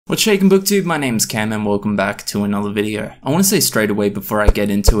What's shaking booktube? My name's Cam and welcome back to another video. I want to say straight away before I get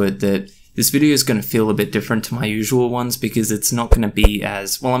into it that this video is going to feel a bit different to my usual ones because it's not going to be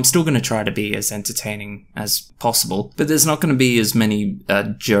as, well, I'm still going to try to be as entertaining as possible, but there's not going to be as many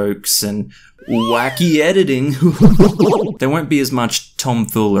jokes and wacky editing. There won't be as much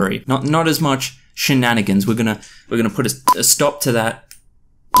tomfoolery, not as much shenanigans. We're gonna put a stop to that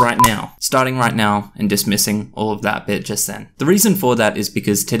right now, starting right now and dismissing all of that bit just then. The reason for that is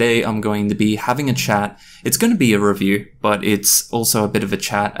because today I'm going to be having a chat. It's going to be a review, but it's also a bit of a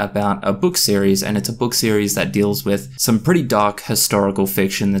chat about a book series, and it's a book series that deals with some pretty dark historical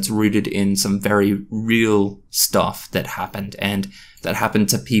fiction that's rooted in some very real stuff that happened, and that happened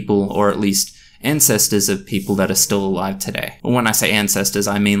to people, or at least ancestors of people that are still alive today. Well, when I say ancestors,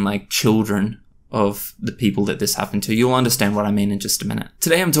 I mean like children of the people that this happened to. You'll understand what I mean in just a minute.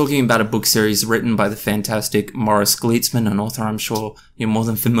 Today I'm talking about a book series written by the fantastic Maurice Gleitzman, an author I'm sure you're more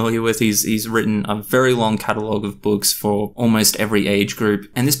than familiar with. He's written a very long catalogue of books for almost every age group,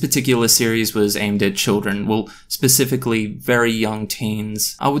 and this particular series was aimed at children, well, specifically very young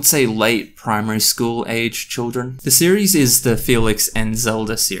teens. I would say late primary school age children. The series is the Felix and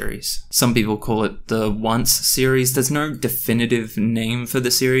Zelda series. Some people call it the Once series. There's no definitive name for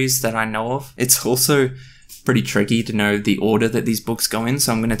the series that I know of. It's also pretty tricky to know the order that these books go in,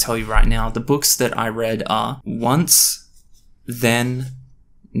 so I'm going to tell you right now. The books that I read are Once, Then,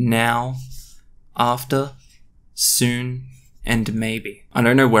 Now, After, Soon, and Maybe. I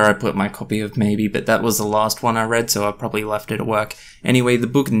don't know where I put my copy of Maybe, but that was the last one I read, so I probably left it at work. Anyway, the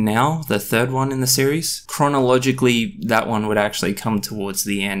book Now, the third one in the series, chronologically, that one would actually come towards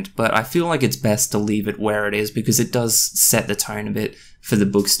the end, but I feel like it's best to leave it where it is because it does set the tone a bit for the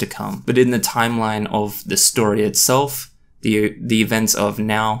books to come. But in the timeline of the story itself, the events of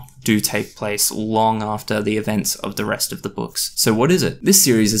Now do take place long after the events of the rest of the books. So what is it? This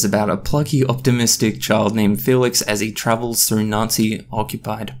series is about a plucky, optimistic child named Felix as he travels through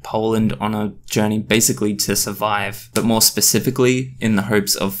Nazi-occupied Poland on a journey basically to survive, but more specifically in the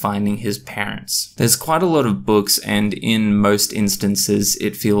hopes of finding his parents. There's quite a lot of books, and in most instances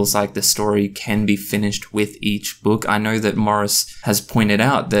it feels like the story can be finished with each book. I know that Maurice has pointed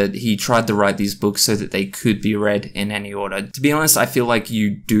out that he tried to write these books so that they could be read in any order. To be honest, I feel like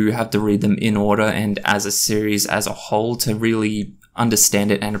you do have to read them in order and as a series as a whole to really understand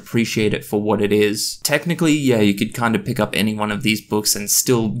it and appreciate it for what it is. Technically, yeah, you could kind of pick up any one of these books and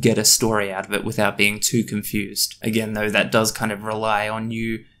still get a story out of it without being too confused. Again, though, that does kind of rely on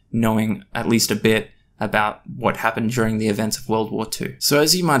you knowing at least a bit about what happened during the events of World War II. So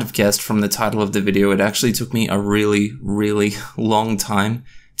as you might have guessed from the title of the video, it actually took me a really, really long time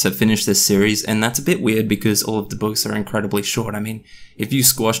to finish this series, and that's a bit weird because all of the books are incredibly short. I mean, if you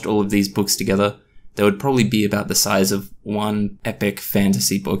squashed all of these books together, they would probably be about the size of one epic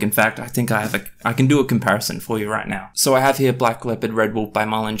fantasy book. In fact, I think I can do a comparison for you right now. So I have here Black Leopard, Red Wolf by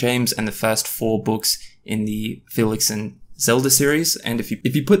Marlon James and the first 4 books in the Felix and Zelda series, and if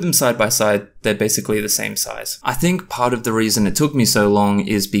you put them side by side, they're basically the same size. I think part of the reason it took me so long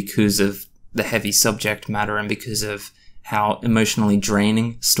is because of the heavy subject matter and because of how emotionally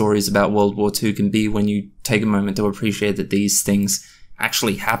draining stories about World War II can be when you take a moment to appreciate that these things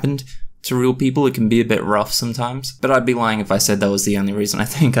actually happened to real people. It can be a bit rough sometimes, but I'd be lying if I said that was the only reason. I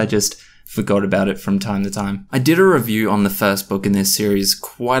think I just forgot about it from time to time. I did a review on the first book in this series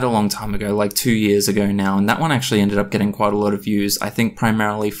quite a long time ago, like 2 years ago now, and that one actually ended up getting quite a lot of views, I think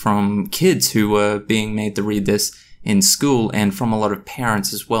primarily from kids who were being made to read this in school and from a lot of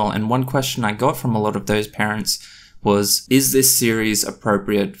parents as well. And one question I got from a lot of those parents was, is this series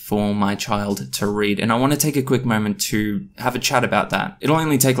appropriate for my child to read? And I want to take a quick moment to have a chat about that. It'll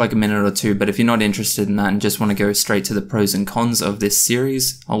only take like a minute or two, but if you're not interested in that and just want to go straight to the pros and cons of this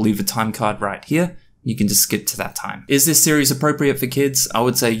series, I'll leave a time card right here. You can just skip to that time. Is this series appropriate for kids? I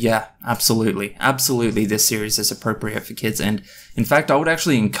would say yeah, absolutely. Absolutely, this series is appropriate for kids. And in fact, I would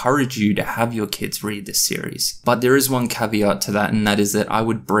actually encourage you to have your kids read this series. But there is one caveat to that, and that is that I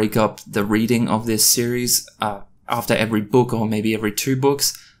would break up the reading of this series after every book or maybe every 2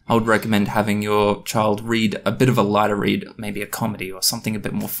 books. I would recommend having your child read a bit of a lighter read, maybe a comedy or something a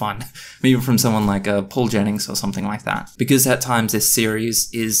bit more fun, maybe from someone like Paul Jennings or something like that. Because at times this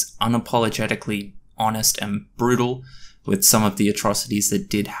series is unapologetically honest and brutal with some of the atrocities that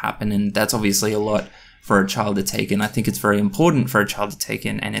did happen, and that's obviously a lot for a child to take in. I think it's very important for a child to take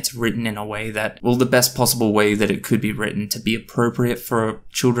in, and it's written in a way that, well, the best possible way that it could be written to be appropriate for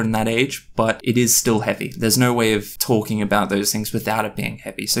children that age, but it is still heavy. There's no way of talking about those things without it being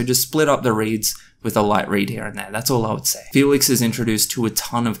heavy. So just split up the reads with a light read here and there. That's all I would say. Felix is introduced to a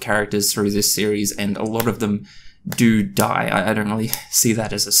ton of characters through this series, and a lot of them do die. I don't really see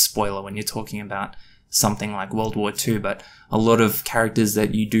that as a spoiler when you're talking about something like World War II, but a lot of characters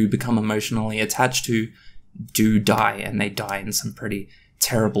that you do become emotionally attached to do die, and they die in some pretty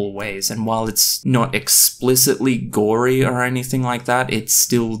terrible ways. And while it's not explicitly gory or anything like that, it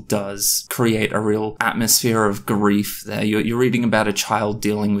still does create a real atmosphere of grief there. You're reading about a child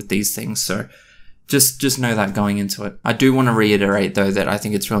dealing with these things, so just know that going into it. I do want to reiterate though that I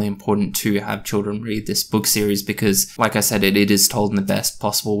think it's really important to have children read this book series because, like I said, it is told in the best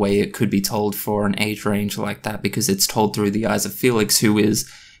possible way it could be told for an age range like that, because it's told through the eyes of Felix, who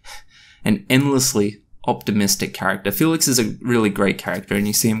is an endlessly optimistic character. Felix is a really great character, and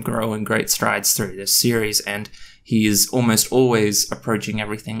you see him grow in great strides through this series, and he is almost always approaching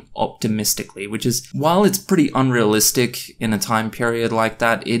everything optimistically, which is, while it's pretty unrealistic in a time period like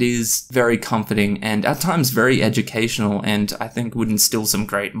that, it is very comforting and at times very educational, and I think would instill some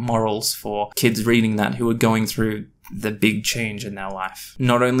great morals for kids reading that who are going through the big change in their life.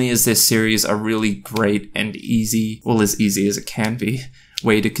 Not only is this series a really great and easy, well, as easy as it can be,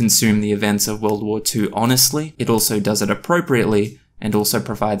 way to consume the events of World War II honestly, it also does it appropriately and also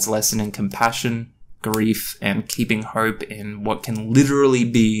provides lesson in compassion, grief, and keeping hope in what can literally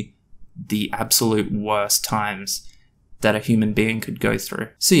be the absolute worst times that a human being could go through.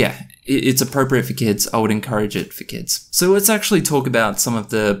 So yeah, it's appropriate for kids. I would encourage it for kids. So let's actually talk about some of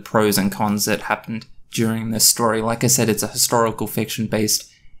the pros and cons that happened during this story. Like I said, it's a historical fiction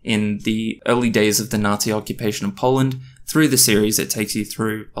based in the early days of the Nazi occupation of Poland. Through the series, it takes you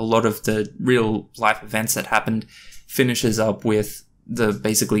through a lot of the real life events that happened, finishes up with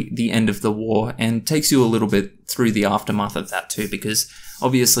basically the end of the war, and takes you a little bit through the aftermath of that too, because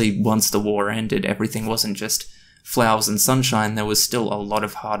obviously once the war ended, everything wasn't just flowers and sunshine. There was still a lot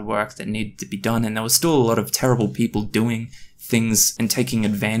of hard work that needed to be done, and there was still a lot of terrible people doing things and taking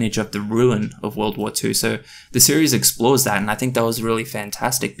advantage of the ruin of World War II. So the series explores that, and I think that was really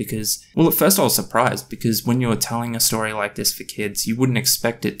fantastic because, well, at first I was surprised because when you're telling a story like this for kids, you wouldn't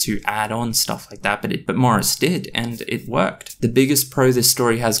expect it to add on stuff like that, but Morris did, and it worked. The biggest pro this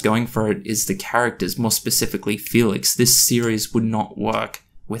story has going for it is the characters, more specifically Felix. This series would not work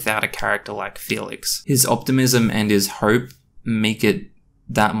without a character like Felix. His optimism and his hope make it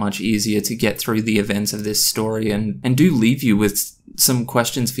that much easier to get through the events of this story, and do leave you with some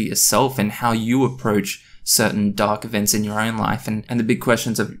questions for yourself and how you approach certain dark events in your own life, and the big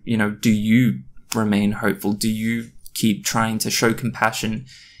questions of, do you remain hopeful? Do you keep trying to show compassion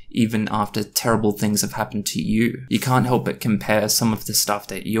even after terrible things have happened to you? You can't help but compare some of the stuff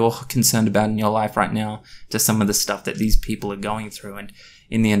that you're concerned about in your life right now to some of the stuff that these people are going through, and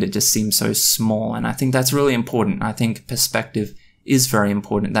in the end it just seems so small, and I think that's really important. I think perspective is very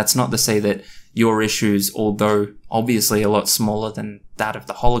important. That's not to say that your issues, although obviously a lot smaller than that of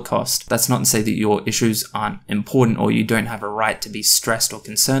the Holocaust, that's not to say that your issues aren't important or you don't have a right to be stressed or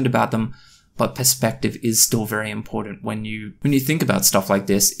concerned about them, but perspective is still very important when you think about stuff like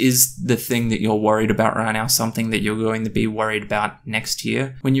this. Is the thing that you're worried about right now something that you're going to be worried about next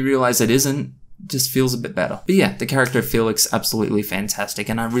year? When you realize it isn't, it just feels a bit better. But yeah, the character of Felix, absolutely fantastic,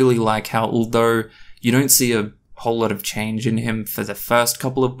 and I really like how, although you don't see a whole lot of change in him for the first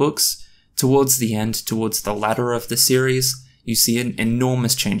couple of books, towards the end, towards the latter of the series, you see an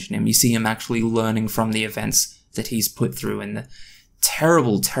enormous change in him. You see him actually learning from the events that he's put through and the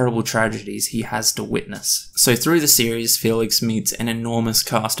terrible, terrible tragedies he has to witness. So through the series, Felix meets an enormous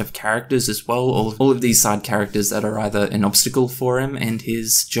cast of characters as well, all of these side characters that are either an obstacle for him and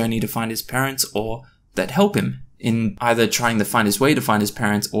his journey to find his parents, or that help him in either trying to find his way to find his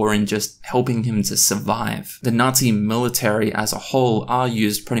parents or in just helping him to survive. The Nazi military as a whole are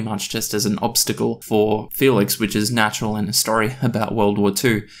used pretty much just as an obstacle for Felix, which is natural in a story about World War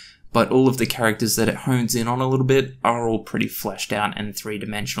II. But all of the characters that it hones in on a little bit are all pretty fleshed out and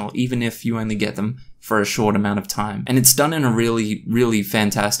three-dimensional, even if you only get them for a short amount of time. And it's done in a really, really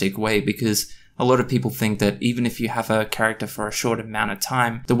fantastic way, because a lot of people think that even if you have a character for a short amount of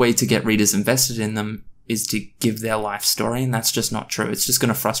time, the way to get readers invested in them is to give their life story, and that's just not true. It's just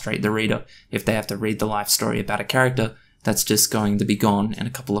going to frustrate the reader if they have to read the life story about a character that's just going to be gone in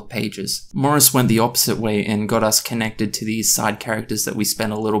a couple of pages. Morris went the opposite way and got us connected to these side characters that we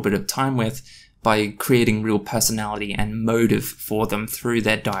spent a little bit of time with by creating real personality and motive for them through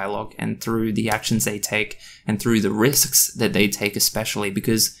their dialogue and through the actions they take and through the risks that they take, especially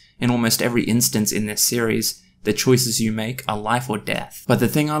because in almost every instance in this series, the choices you make are life or death. But the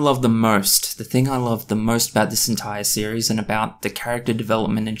thing I love the most about this entire series and about the character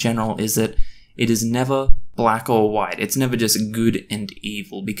development in general is that it is never black or white. It's never just good and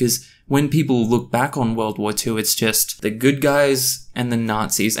evil, because when people look back on World War II, it's just the good guys and the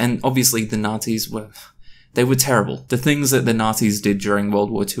Nazis. And obviously the Nazis were They were terrible. The things that the Nazis did during World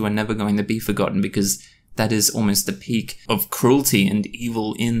War II are never going to be forgotten because that is almost the peak of cruelty and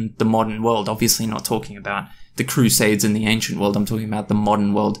evil in the modern world. Obviously not talking about the Crusades in the ancient world, I'm talking about the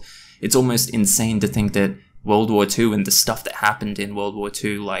modern world. It's almost insane to think that World War II and the stuff that happened in World War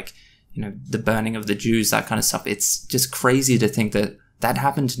II, like, you know, the burning of the Jews, that kind of stuff, it's just crazy to think that that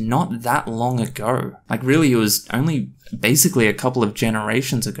happened not that long ago. Like, really, it was only basically a couple of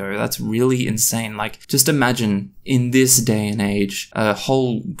generations ago. That's really insane. Like, just imagine in this day and age, a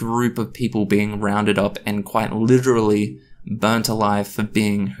whole group of people being rounded up and quite literally burnt alive for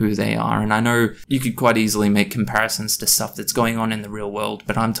being who they are. And I know you could quite easily make comparisons to stuff that's going on in the real world,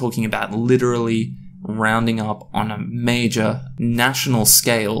 but I'm talking about literally rounding up on a major national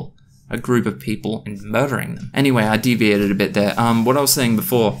scale a group of people and murdering them. Anyway, I deviated a bit there. What I was saying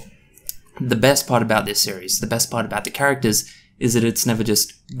before, the best part about this series, the best part about the characters, is that it's never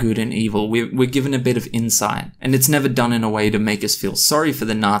just good and evil. We're given a bit of insight, and it's never done in a way to make us feel sorry for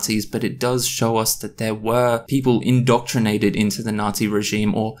the Nazis, but it does show us that there were people indoctrinated into the Nazi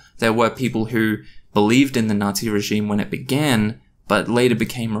regime, or there were people who believed in the Nazi regime when it began, but later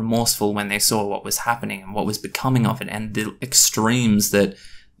became remorseful when they saw what was happening and what was becoming of it, and the extremes that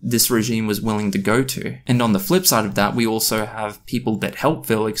this regime was willing to go to. And on the flip side of that, we also have people that help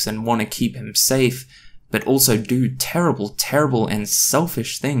Felix and want to keep him safe, but also do terrible, terrible and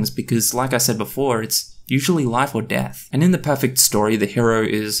selfish things because, like I said before, it's usually life or death. And in the perfect story, the hero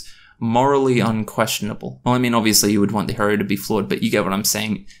is morally unquestionable. Well, I mean, obviously you would want the hero to be flawed, but you get what I'm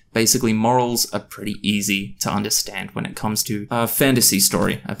saying. Basically, morals are pretty easy to understand when it comes to a fantasy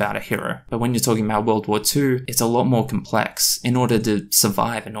story about a hero. But when you're talking about World War II, it's a lot more complex. In order to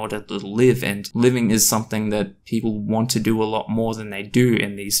survive, in order to live, and living is something that people want to do a lot more than they do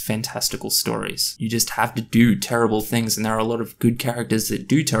in these fantastical stories. You just have to do terrible things, and there are a lot of good characters that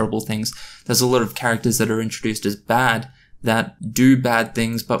do terrible things. There's a lot of characters that are introduced as bad, that do bad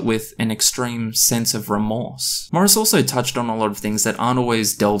things but with an extreme sense of remorse. Morris also touched on a lot of things that aren't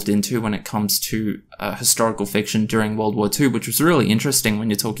always delved into when it comes to historical fiction during World War II, which was really interesting when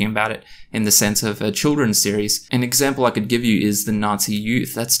you're talking about it in the sense of a children's series. An example I could give you is the Nazi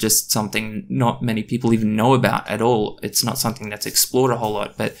youth. That's just something not many people even know about at all. It's not something that's explored a whole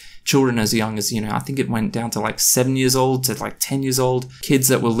lot, but children as young as, I think it went down to like 7 years old to like 10 years old. Kids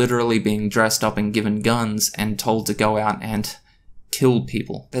that were literally being dressed up and given guns and told to go out and kill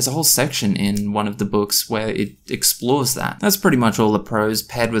people. There's a whole section in one of the books where it explores that. That's pretty much all the pros,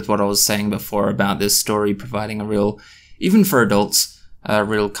 paired with what I was saying before about this story providing a real, even for adults, a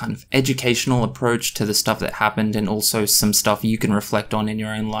real kind of educational approach to the stuff that happened, and also some stuff you can reflect on in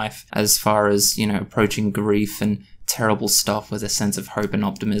your own life as far as, approaching grief and terrible stuff with a sense of hope and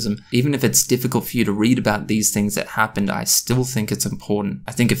optimism. Even if it's difficult for you to read about these things that happened, I still think it's important.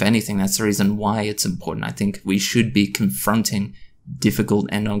 I think if anything, that's the reason why it's important. I think we should be confronting difficult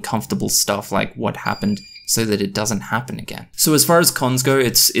and uncomfortable stuff like what happened so that it doesn't happen again. So as far as cons go,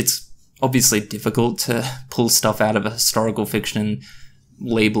 it's obviously difficult to pull stuff out of a historical fiction and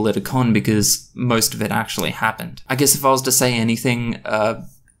label it a con because most of it actually happened. I guess if I was to say anything,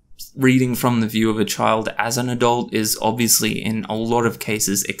 reading from the view of a child as an adult is obviously in a lot of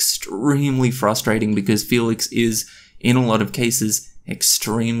cases extremely frustrating because Felix is, in a lot of cases,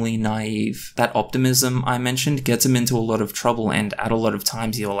 extremely naive. That optimism I mentioned gets him into a lot of trouble, and at a lot of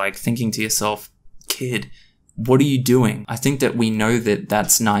times you're like thinking to yourself, kid, what are you doing? I think that we know that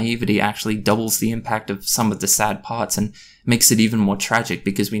that's naivety actually doubles the impact of some of the sad parts and makes it even more tragic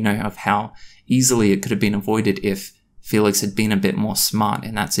because we know of how easily it could have been avoided if Felix had been a bit more smart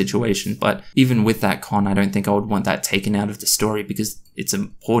in that situation. But even with that con, I don't think I would want that taken out of the story because it's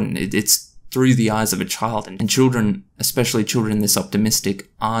important. It's through the eyes of a child, and children, especially children this optimistic,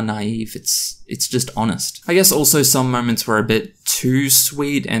 are naive. It's just honest. I guess also some moments were a bit too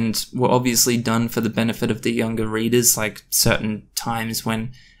sweet and were obviously done for the benefit of the younger readers, like certain times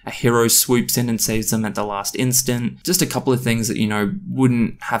when a hero swoops in and saves them at the last instant. Just a couple of things that,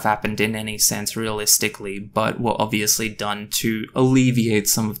 wouldn't have happened in any sense realistically, but were obviously done to alleviate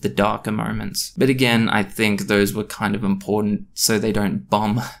some of the darker moments. But again, I think those were kind of important so they don't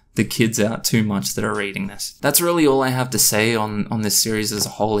bum the kids out too much that are reading this. That's really all I have to say on this series as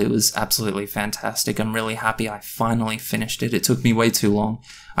a whole. It was absolutely fantastic. I'm really happy I finally finished it. It took me way too long.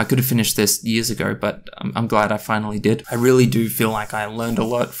 I could have finished this years ago, but I'm glad I finally did. I really do feel like I learned a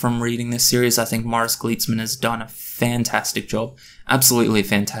lot from reading this series. I think Morris Gleitzman has done a fantastic job. Absolutely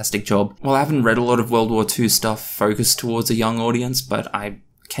fantastic job. Well, I haven't read a lot of World War II stuff focused towards a young audience, but I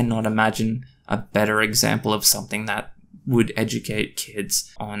cannot imagine a better example of something that would educate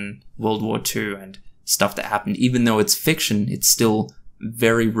kids on World War II and stuff that happened. Even though it's fiction, it's still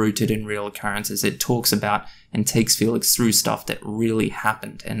very rooted in real occurrences. It talks about and takes Felix through stuff that really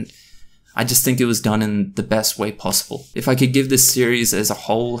happened, and I just think it was done in the best way possible. If I could give this series as a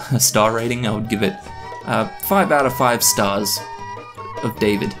whole a star rating, I would give it 5 out of 5 stars of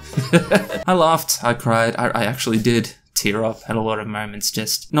David. I laughed, I cried, I actually did tear up at a lot of moments,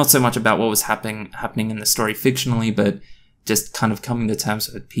 just not so much about what was happening in the story fictionally, but just kind of coming to terms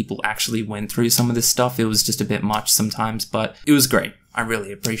with people actually went through some of this stuff. It was just a bit much sometimes, but it was great. I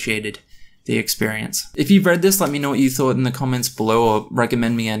really appreciated the experience. If you've read this, let me know what you thought in the comments below, or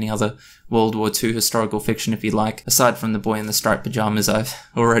recommend me any other World War II historical fiction if you like. Aside from The Boy in the Striped Pajamas, I've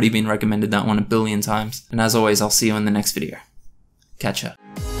already been recommended that one a billion times. And as always, I'll see you in the next video. Catch ya.